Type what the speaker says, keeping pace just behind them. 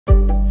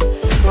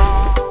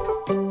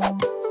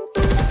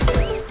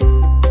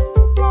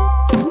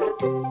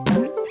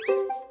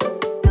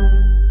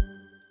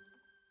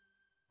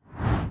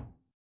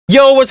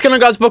Yo, what's going on,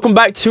 guys? Welcome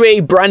back to a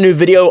brand new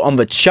video on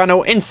the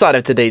channel. Inside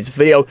of today's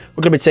video,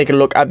 we're going to be taking a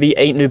look at the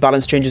 8 new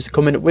balance changes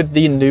coming with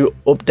the new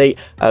update.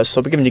 So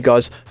I'll be giving you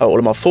guys all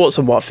of my thoughts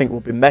on what I think will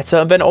be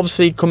meta, and then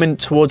obviously coming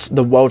towards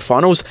the world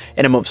finals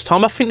in a month's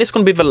time. I think this is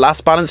going to be the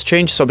last balance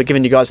change, so I'll be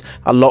giving you guys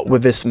a lot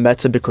with this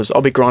meta because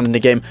I'll be grinding the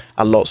game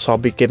a lot, so I'll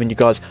be giving you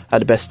guys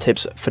the best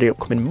tips for the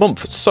upcoming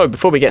month. So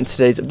before we get into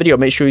today's video,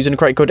 make sure you're using the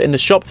correct code in the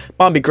shop.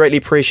 Might be greatly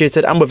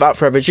appreciated, and without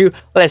further ado,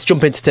 let's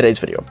jump into today's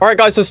video. Alright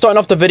guys, so starting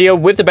off the video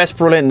with the best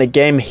brawler in the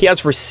game, he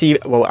has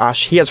received, well,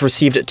 Ash, he has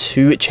received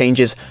 2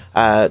 changes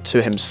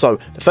to him. So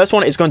the first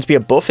one is going to be a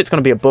buff. It's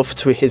going to be a buff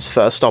to his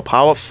first star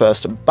power,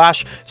 first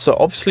bash. So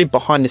obviously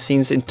behind the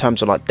scenes in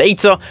terms of like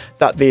data,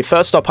 that the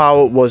first star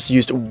power was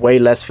used way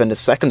less than the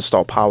second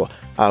star power,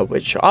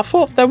 which I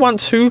thought they weren't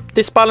too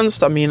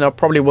disbalanced. I mean, I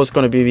probably was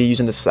going to be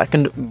using the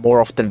second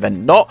more often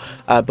than not,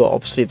 but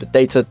obviously the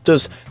data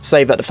does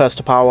say that the first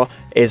star power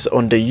is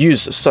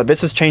underused. So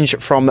this has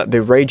changed from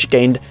the rage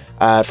gained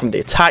from the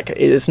attack. It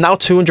is now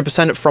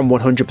 200% from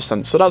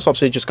 100%. So that's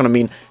obviously just going to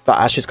mean that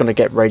Ash is going to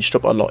get raged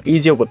up a lot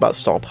easier with that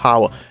star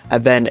power.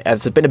 And then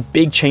there's been a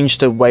big change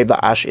to the way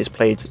that Ash is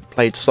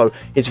played. So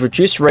his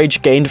reduced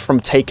rage gained from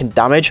taking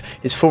damage.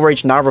 His full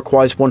rage now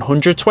requires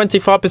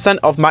 125%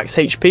 of max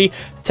HP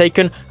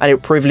taken, and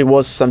it previously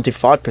was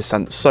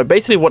 75%. So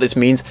basically what this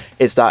means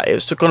is that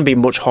it's going to be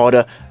much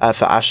harder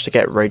for Ash to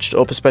get raged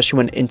up, especially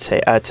when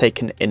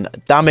taking in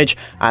damage.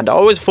 And I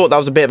always thought that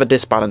was a bit of a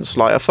disbalance.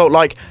 Like I felt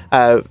like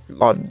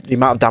the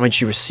amount of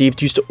damage you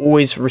received used to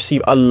always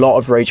receive a lot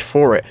of rage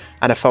for it,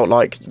 and I felt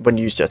like when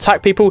you used to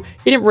attack people,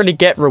 you didn't really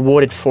get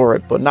rewarded for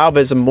it. But now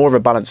there's more of a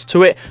balance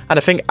to it, and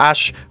I think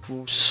Ash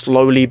will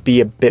slowly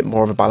be a bit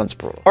more of a balanced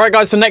brawler. Alright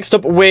guys, so next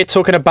up we're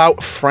talking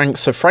about Frank.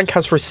 So Frank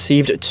has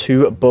received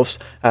 2 buffs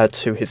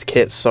to his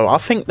kit. So I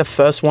think the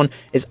first one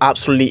is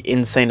absolutely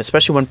insane,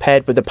 especially when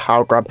paired with the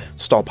power grab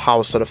star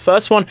power. So the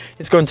first one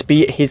is going to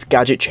be his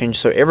gadget change.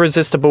 So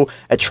irresistible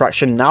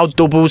attraction now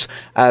doubles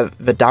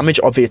the damage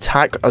of the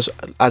attack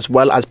as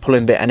well as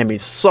pulling the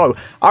enemies. So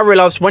I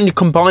realized when you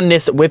combine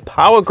this with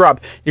power grab,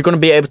 you're going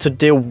to be able to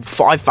deal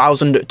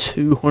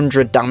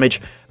 5,200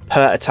 damage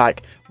per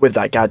attack with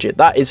that gadget.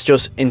 That is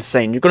just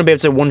insane. You're going to be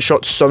able to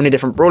one-shot so many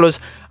different brawlers.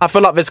 I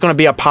feel like there's going to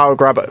be a power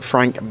grab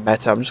Frank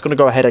meta. I'm just going to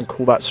go ahead and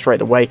call that straight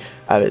away.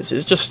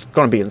 It's just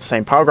going to be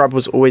insane. Power grab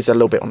was always a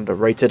little bit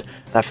underrated,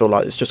 and I feel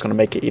like it's just going to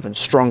make it even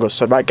stronger.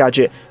 So that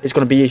gadget is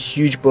going to be a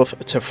huge buff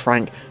to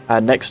Frank.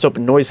 Next up,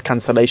 noise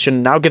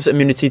cancellation now gives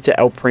immunity to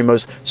El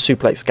Primo's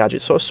suplex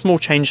gadget. So a small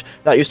change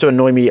that used to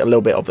annoy me a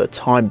little bit of the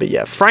time. But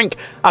yeah, Frank,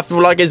 I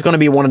feel like is going to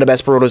be one of the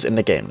best brawlers in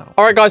the game now.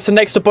 Alright guys, so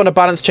next up on the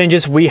balance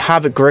changes, we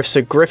have Griff.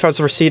 So Griff has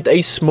received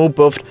a small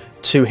buff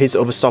to his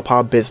other star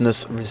power,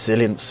 business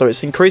resilience. So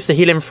it's increased the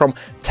healing from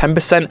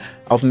 10%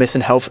 of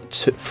missing health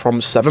from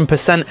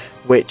 7%,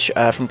 which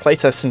from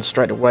playtesting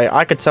straight away,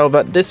 I could tell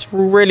that this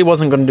really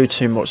wasn't going to do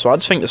too much. So I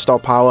just think the star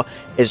power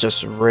is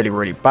just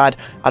really bad.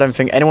 I don't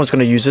think anyone's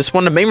going to use this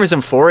one. The main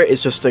reason for it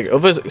is just the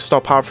other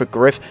star power for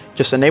Griff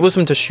just enables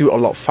him to shoot a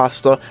lot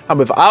faster, and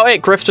without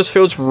it, Griff just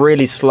feels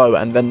really slow.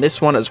 And then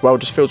this one as well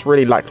just feels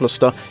really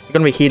lackluster. You're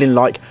going to be healing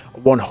like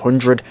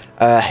 100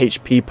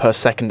 HP per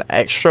second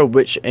extra,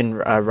 which in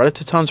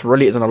relative terms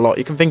really isn't a lot.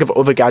 You can think of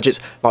other gadgets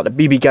like the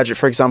BB gadget,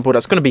 for example,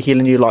 that's going to be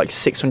healing you like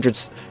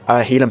 600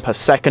 healing per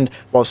second,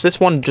 whilst this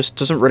one just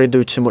doesn't really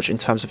do too much in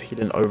terms of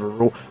healing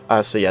overall.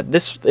 So yeah,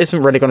 this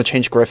isn't really going to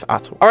change Griff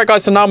at all. Alright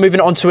guys, so now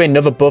moving on to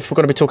another buff, we're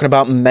going to be talking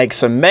about Meg.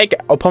 So Meg,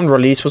 upon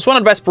release, was one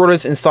of the best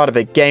brawlers inside of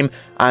a game,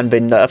 and they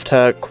nerfed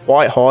her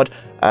quite hard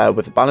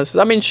with the balances.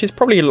 I mean, she's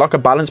probably like a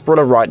balanced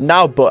brawler right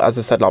now, but as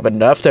I said, like, they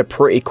nerfed her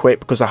pretty quick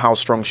because of how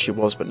strong she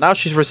was. But now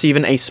she's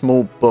receiving a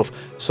small buff.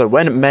 So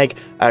when Meg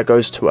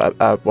goes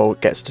to well,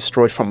 gets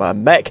destroyed from a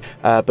mech,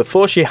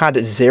 before she had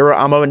 0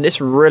 ammo, and this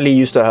really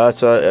used to hurt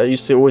her. I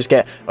used to always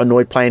get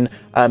annoyed playing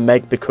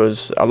Meg,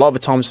 because a lot of the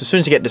times as soon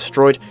as you get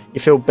destroyed, you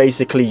feel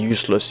basically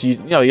useless. You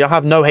know, you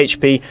have no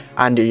HP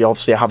and you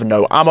obviously have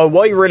no ammo.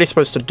 What are you really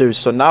supposed to do?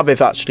 So now they've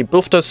actually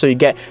buffed us, so you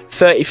get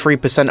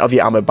 33% of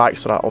your ammo back.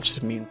 So that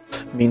obviously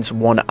means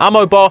 1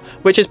 ammo bar,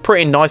 which is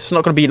pretty nice. It's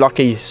not going to be like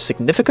a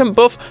significant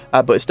buff,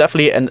 but it's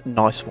definitely a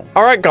nice one.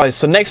 Alright guys,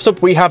 so next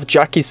up we have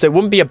Jackie. So it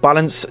wouldn't be a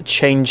balance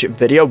change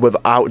video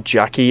without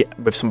Jackie,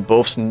 with some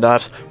buffs and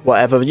nerfs,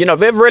 whatever. You know,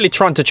 they're really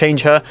trying to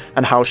change her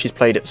and how she's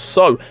played it.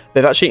 So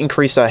they've actually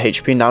increased her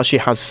HP. Now she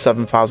has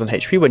 7,000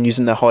 HP when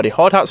using the Hardy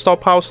Hard Hat star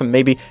power, so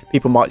maybe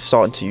people might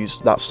start to use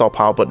that star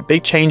power. But the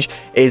big change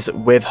is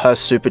with her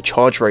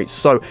supercharge rate.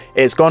 So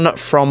it's gone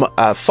from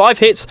 5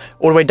 hits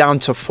all the way down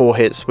to 4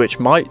 hits, which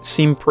might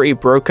seem pretty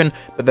broken,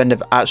 but then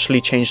they've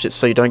actually changed it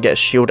so you don't get a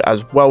shield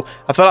as well.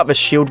 I felt like the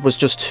shield was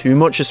just too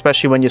much,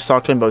 especially when you're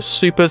cycling those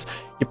supers.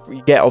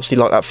 You get obviously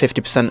like that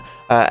 50%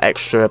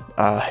 extra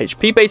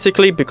HP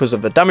basically because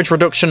of the damage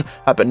reduction,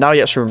 but now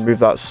you actually remove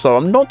that. So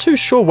I'm not too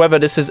sure whether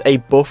this is a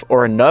buff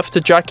or a nerf to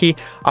Jackie.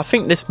 I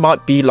think this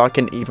might be like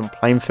an even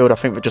playing field. I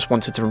think we just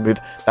wanted to remove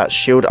that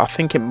shield. I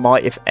think it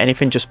might, if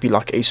anything, just be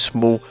like a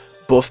small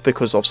buff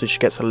because obviously she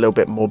gets a little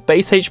bit more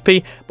base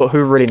HP, but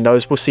who really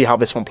knows? We'll see how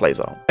this one plays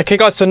out. Okay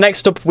guys, so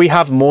next up we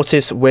have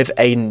Mortis with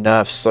a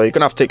nerf. So you're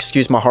gonna have to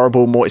excuse my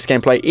horrible Mortis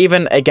gameplay.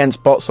 Even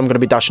against bots, I'm gonna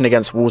be dashing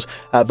against walls.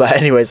 But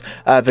anyways,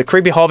 the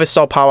creepy harvest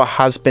style power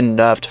has been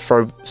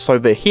nerfed. So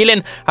the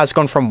healing has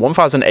gone from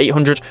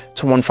 1,800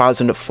 to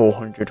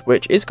 1,400,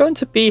 which is going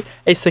to be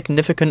a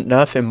significant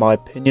nerf in my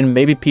opinion.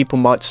 Maybe people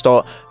might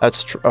start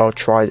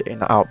trying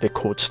out the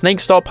Cord Snake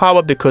style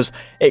power, because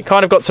it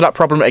kind of got to that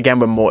problem again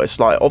with Mortis.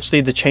 Like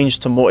obviously the change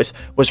to Mortis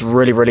was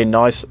really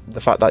nice.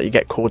 The fact that you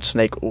get Cord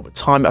Snake all the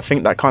time, I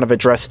think that kind of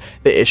addressed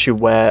the issue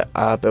where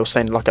they were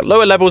saying like at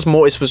lower levels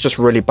Mortis was just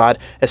really bad,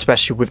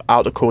 especially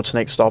without the Cord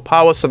Snake style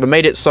power. So they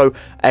made it so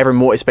every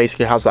Mortis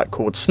basically has that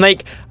Cord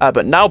Snake,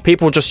 but now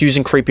people are just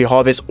using creepy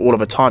harvest all of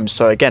the time.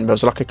 So again, there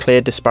was like a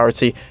clear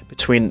disparity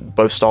between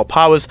both style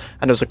powers,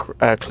 and there was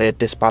a clear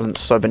disbalance,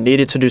 so they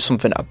needed to do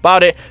something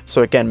about it.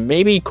 So again,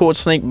 maybe Cord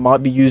Snake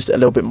might be used a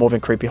little bit more than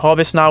creepy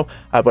harvest now.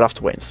 We'll have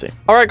to wait and see.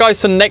 All right guys,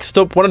 so next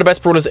up, one of the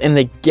best brawlers in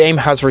the game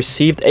has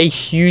received a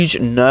huge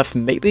nerf.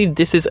 Maybe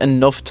this is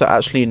enough to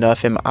actually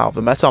nerf him out of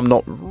the meta. I'm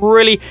not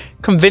really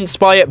convinced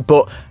by it,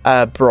 but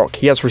Brock,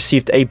 he has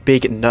received a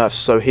big nerf.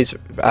 So his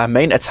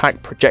main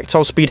attack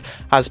projectile speed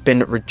has been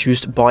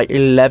reduced by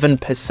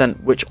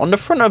 11%, which on the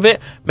front of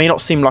it may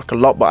not seem like a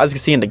lot, but as you can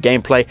see in the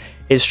gameplay,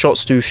 his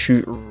shots do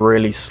shoot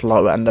really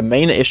slow. And the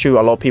main issue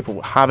a lot of people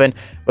were having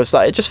was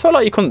that it just felt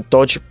like you couldn't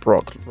dodge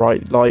Brock,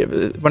 right? Like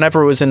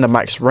whenever it was in the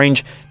max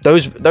range,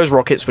 those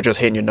rockets were just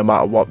hitting you no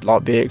matter what.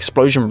 Like the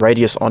explosion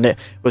radius on it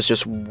was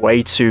just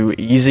way too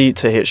easy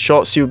to hit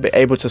shots. You'd be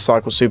able to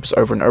cycle supers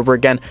over and over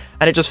again,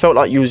 and it just felt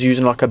like you was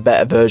using like a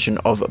better version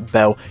of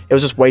Bell. It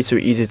was just way too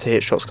easy to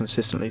hit shots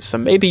consistently. So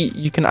maybe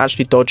you can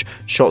actually dodge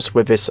shots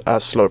with this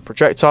slow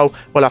projectile.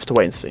 We'll have to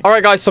wait and see. All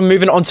right guys, so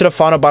moving on to the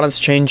final balance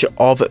change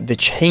of the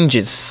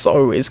changes.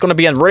 So it's going to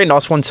be a really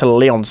nice one to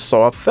Leon.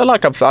 So I feel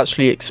like I've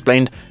actually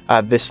explained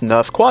this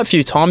nerf quite a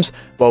few times,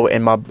 well,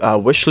 in my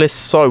wish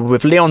list. So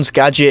with Leon's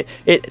gadget,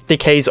 it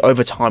decays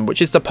over time,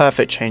 which is the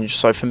perfect change.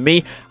 So for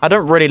me, I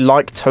don't really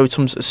like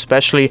totems,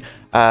 especially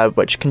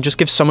which can just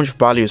give so much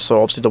value.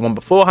 So obviously the one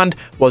beforehand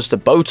was the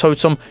bow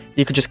totem.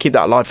 You could just keep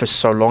that alive for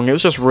so long. It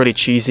was just really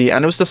cheesy,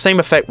 and it was the same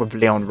effect with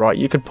Leon, right?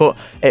 You could put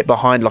it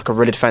behind like a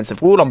really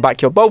defensive wall on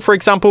back your bow, for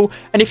example,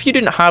 and if you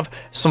didn't have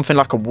something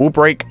like a wall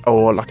break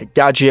or like a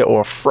gadget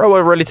or a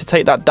thrower really to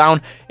take that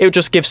down, it would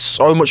just give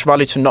so much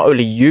value to not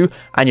only you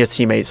and your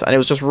teammates. And it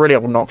was just really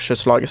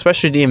obnoxious, like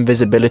especially the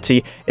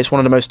invisibility. It's one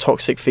of the most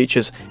toxic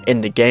features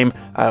in the game.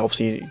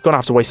 Obviously you're gonna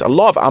have to waste a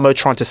lot of ammo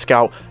trying to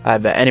scout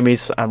the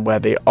enemies and where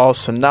they are.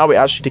 So now it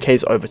actually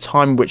decays over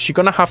time, which you're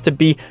gonna have to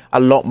be a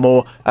lot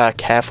more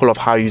careful of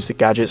how you use the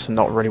gadgets and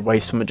not really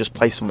waste them and just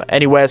place them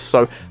anywhere.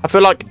 So I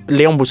feel like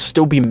Leon will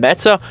still be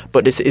meta,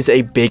 but this is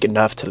a big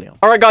nerf to Leon.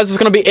 All right guys, that's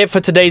gonna be it for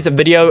today's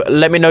video.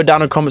 Let me know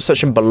down in the comment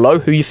section below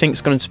who you think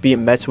is going to be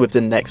meta with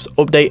the next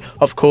update.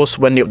 Of course,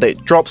 when the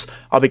update drops,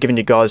 I'll be giving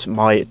you guys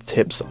my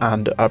tips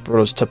and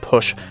brawlers to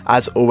push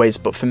as always.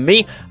 But for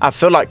me, I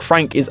feel like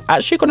Frank is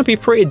actually going to be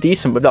pretty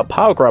decent with that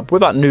power grab,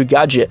 with that new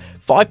gadget.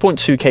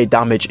 5.2k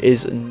damage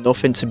is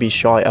nothing to be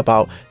shy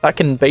about. That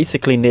can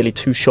basically nearly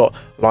two-shot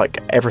like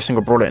every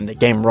single brawler in the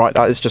game, right?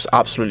 That is just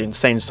absolutely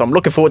insane. So I'm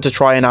looking forward to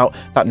trying out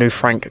that new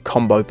Frank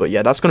combo. But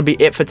yeah, that's going to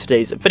be it for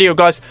today's video,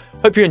 guys.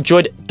 Hope you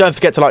enjoyed. Don't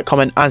forget to like,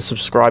 comment, and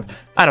subscribe,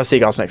 and I'll see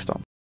you guys next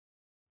time.